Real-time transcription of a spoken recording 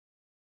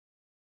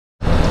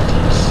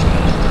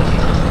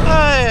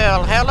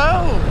Well,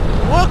 hello.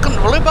 Welcome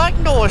to Blue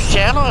Bike Doors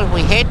channel, and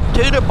we head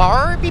to the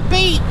Barbie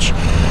Beach.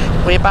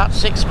 We're about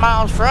 6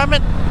 miles from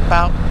it,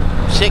 about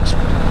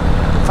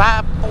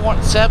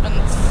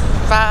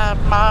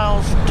 5.75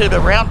 miles to the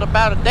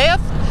roundabout of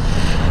death.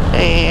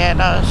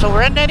 And so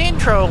we're in that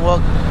intro.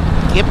 We'll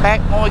get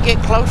back when we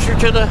get closer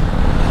to the,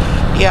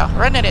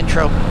 run that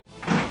intro.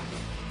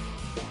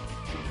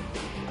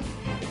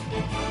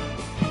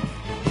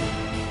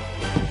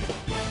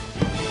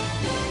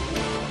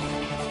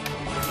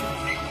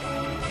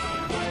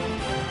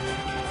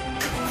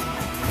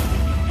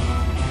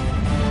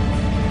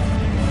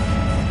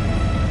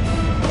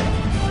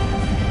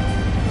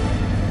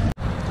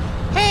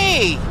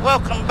 Hey,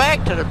 welcome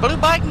back to the Blue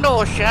Bike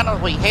Doors channel.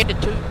 We headed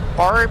to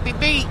Barbie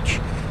Beach.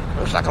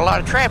 Looks like a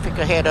lot of traffic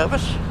ahead of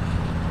us.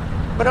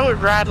 But I was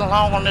riding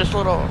along on this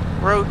little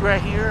road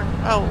right here.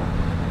 Oh,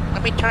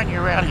 let me turn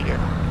you around here.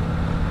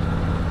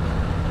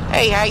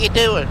 Hey, how you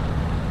doing?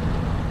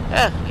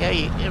 Let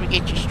me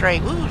get you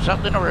straight. Ooh,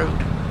 something in the road.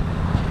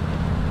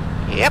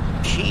 Yep,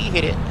 she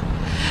hit it.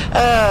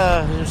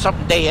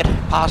 Something dead,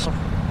 possum.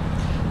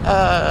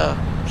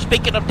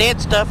 Speaking of dead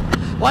stuff,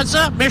 what's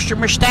up, Mr.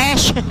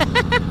 Mustache?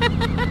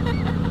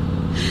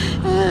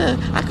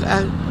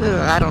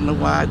 I don't know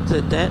why I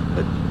said that,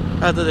 but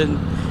other than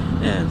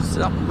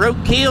something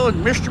roadkill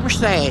and Mr.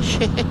 Mustache.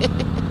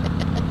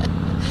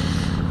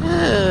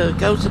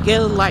 Goes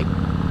together like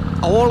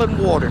oil and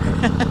water.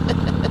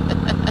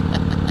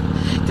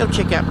 Go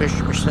check out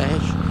Mr.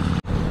 Mustache.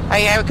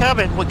 Hey, how we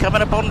coming? We're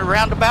coming up on the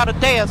roundabout of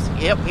death.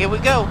 Yep, here we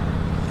go.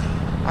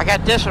 I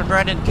got this one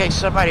running in case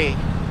somebody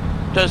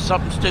does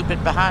something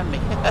stupid behind me.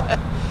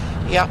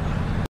 Yep.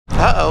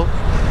 Uh-oh.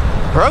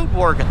 Road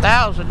work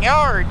 1,000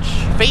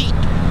 feet.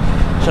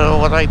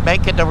 So are they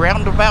making the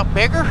roundabout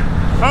bigger?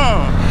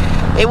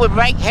 It would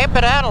help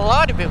it out a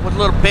lot if it was a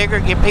little bigger,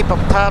 give people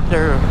time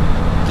to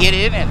get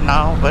in it and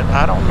all, but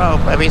I don't know.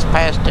 Maybe it's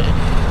past it.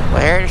 Well,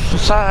 there's the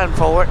sign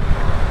for it.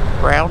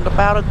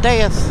 Roundabout of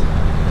death.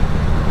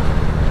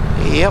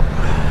 Yep.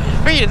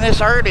 Being this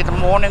early in the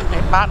morning,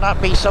 it might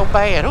not be so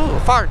bad. Ooh, a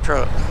fire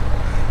truck.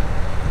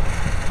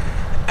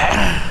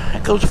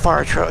 There goes a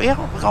fire truck. Yeah,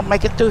 we're gonna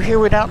make it through here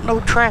without no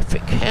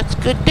traffic. That's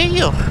a good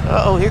deal.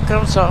 Uh-oh, here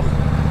comes some.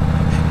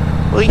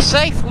 We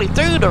safely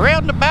through the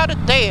roundabout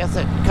of death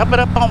and coming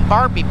up on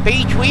Barbie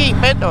Beach. We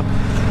ain't been to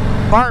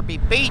Barbie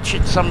Beach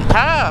in some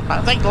time.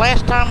 I think the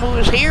last time we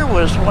was here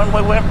was when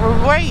we went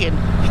with Ray, and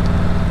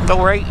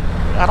Ray,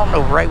 I don't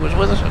know if Ray was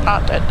with us or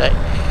not that day.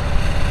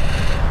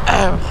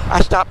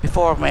 I stopped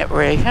before I met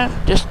Ray.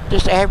 Just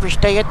average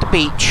day at the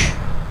beach.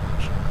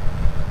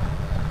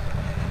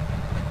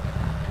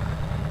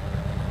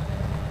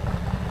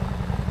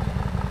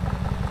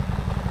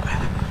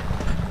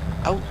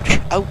 Ouch,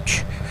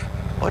 ouch.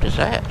 What is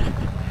that?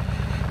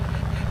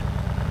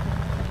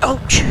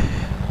 Ouch.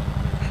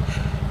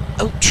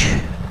 Ouch.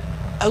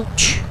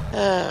 Ouch.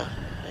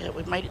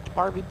 We made it to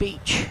Barbie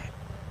Beach.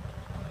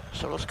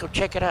 So let's go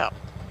check it out.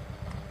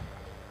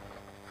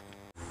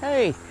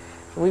 Hey,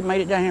 so we made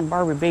it down here in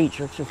Barbie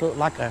Beach. It just looked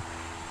like a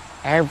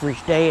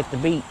average day at the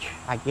beach,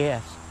 I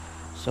guess.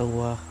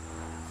 So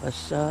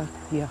let's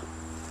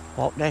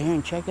walk down here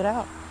and check it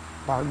out.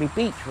 Barbie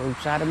Beach,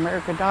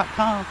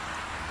 roadsideamerica.com.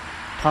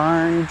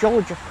 Turin,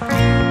 Georgia.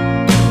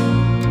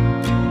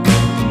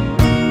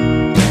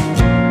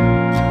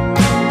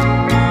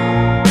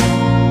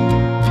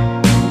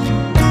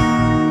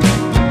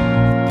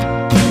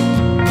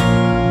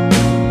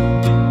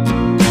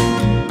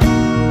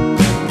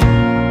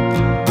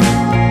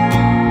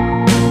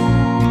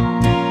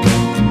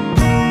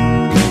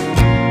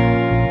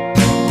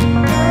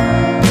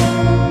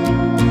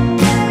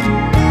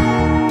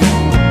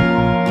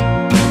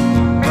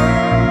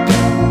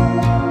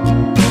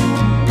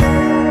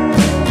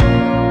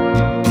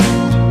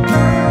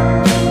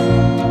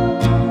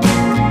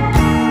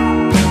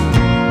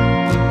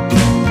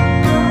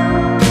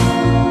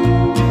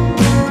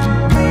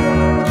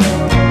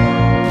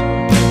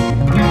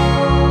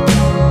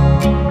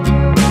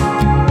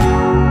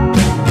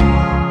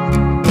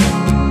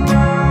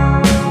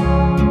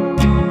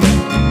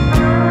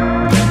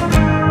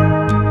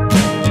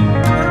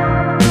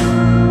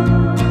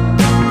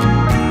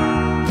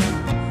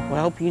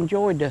 You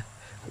enjoyed the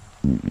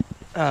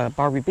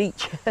Barbie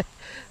Beach.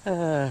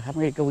 I'm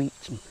ready to go eat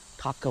some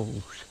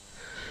tacos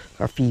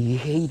or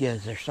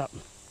fajitas or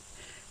something.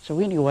 So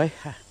anyway,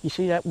 you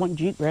see that one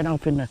Jeep ran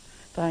off in the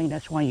thing?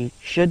 That's why you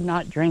should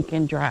not drink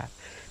and drive.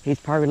 He's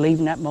probably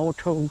leaving that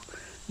motor,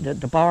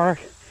 the bar,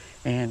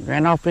 and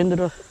ran off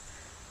into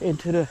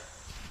the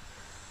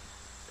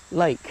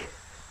lake,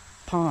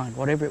 pond,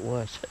 whatever it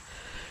was.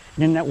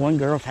 And then that one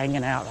girl's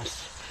hanging out.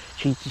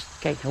 She just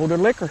can't hold her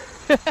liquor.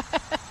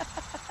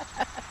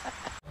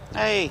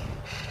 Hey,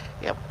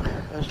 yep,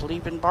 I was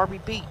leaving Barbie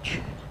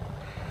Beach.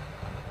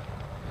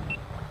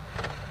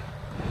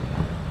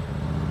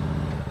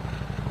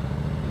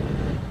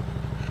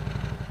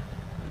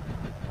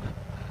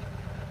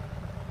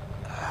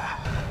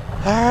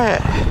 All right.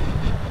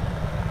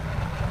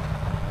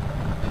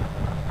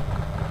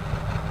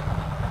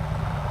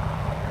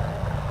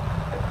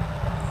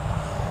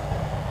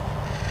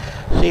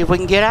 See if we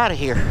can get out of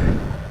here.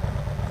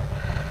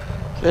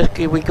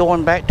 We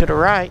going back to the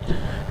right.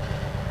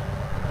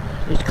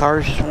 These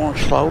cars just want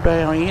to slow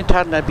down.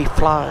 Anytime they be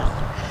flying.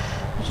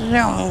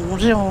 Zoom,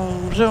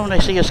 zoom, zoom. They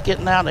see us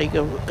getting out, they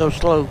go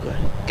slow.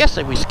 Guess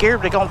they be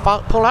scared they're going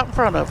to pull out in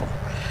front of them.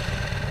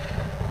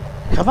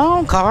 Come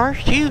on,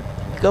 cars. You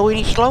go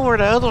any slower,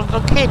 the other ones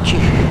will catch you.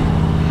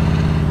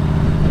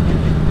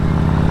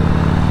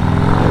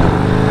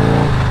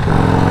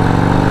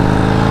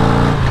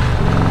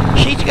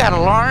 She's got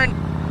to learn.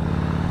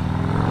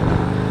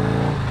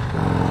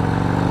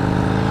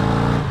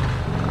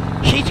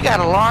 She's got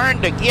to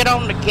learn to get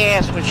on the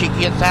gas when she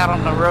gets out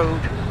on the road.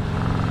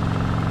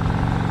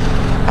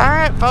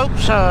 Alright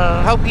folks,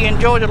 hope you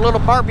enjoyed a little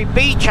Barbie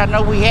Beach. I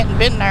know we hadn't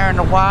been there in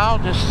a while,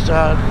 just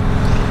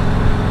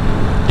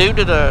due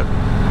to the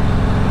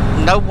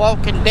no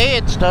Walking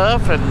Dead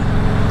stuff and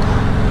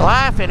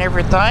life and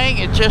everything.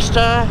 It just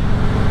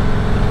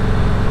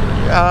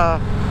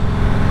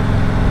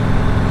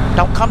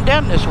don't come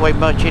down this way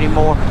much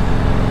anymore.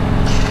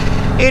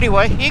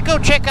 Anyway, you go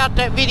check out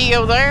that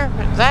video there,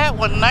 that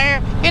one there.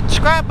 Hit the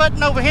subscribe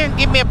button over here and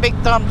give me a big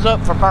thumbs up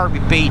for Barbie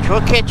Beach.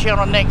 We'll catch you on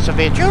the next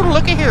adventure. Oh,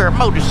 look at here, a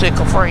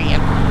motorcycle friend.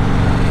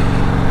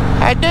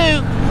 I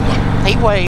do. He waves.